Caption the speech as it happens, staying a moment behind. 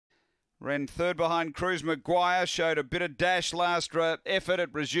Ran third behind Cruz Maguire. Showed a bit of dash last effort. It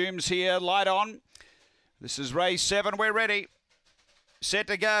resumes here. Light on. This is race 7. We're ready. Set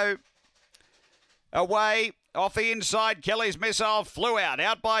to go. Away. Off the inside, Kelly's Missile flew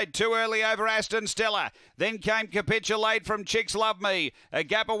out by 2 early over Aston Stella. Then came Capitulate from Chicks Love Me. A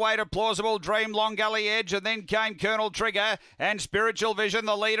gap away to Plausible Dream, Long Gully Edge, and then came Colonel Trigger and Spiritual Vision.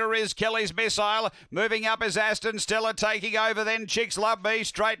 The leader is Kelly's Missile. Moving up is Aston Stella taking over, then Chicks Love Me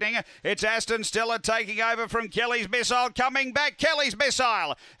straightening. It's Aston Stella taking over from Kelly's Missile. Coming back, Kelly's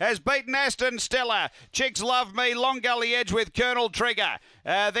Missile has beaten Aston Stella. Chicks Love Me, Long Gully Edge with Colonel Trigger.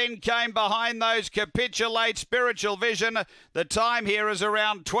 Then came behind those Capitulate, Spiritual Vision. The time here is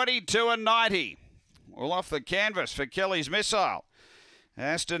around 22:90. All off the canvas for Kelly's Missile.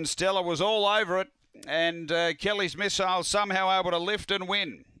 Aston Stella was all over it, and Kelly's Missile somehow able to lift and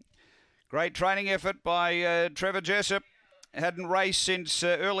win. Great training effort by Trevor Jessup. Hadn't raced since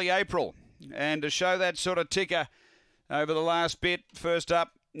early April, and to show that sort of ticker over the last bit, first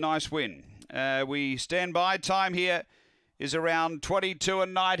up, nice win. We stand by. Time here is around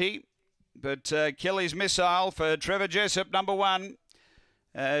 22:90. But Kelly's Missile for Trevor Jessup, number 1,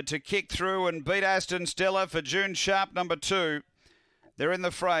 to kick through and beat Aston Stella for June Sharp, number 2. They're in the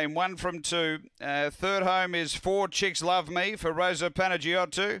frame, 1 from 2. Third home is 4 Chicks Love Me for Rosa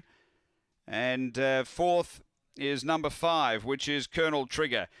Panagiotto. And fourth is number 5, which is Colonel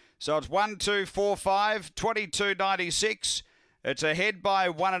Trigger. So it's 1, 2, 4, 5, 22:96. It's ahead by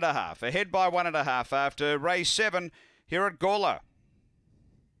 1.5. Ahead by 1.5 after race 7 here at Gawler.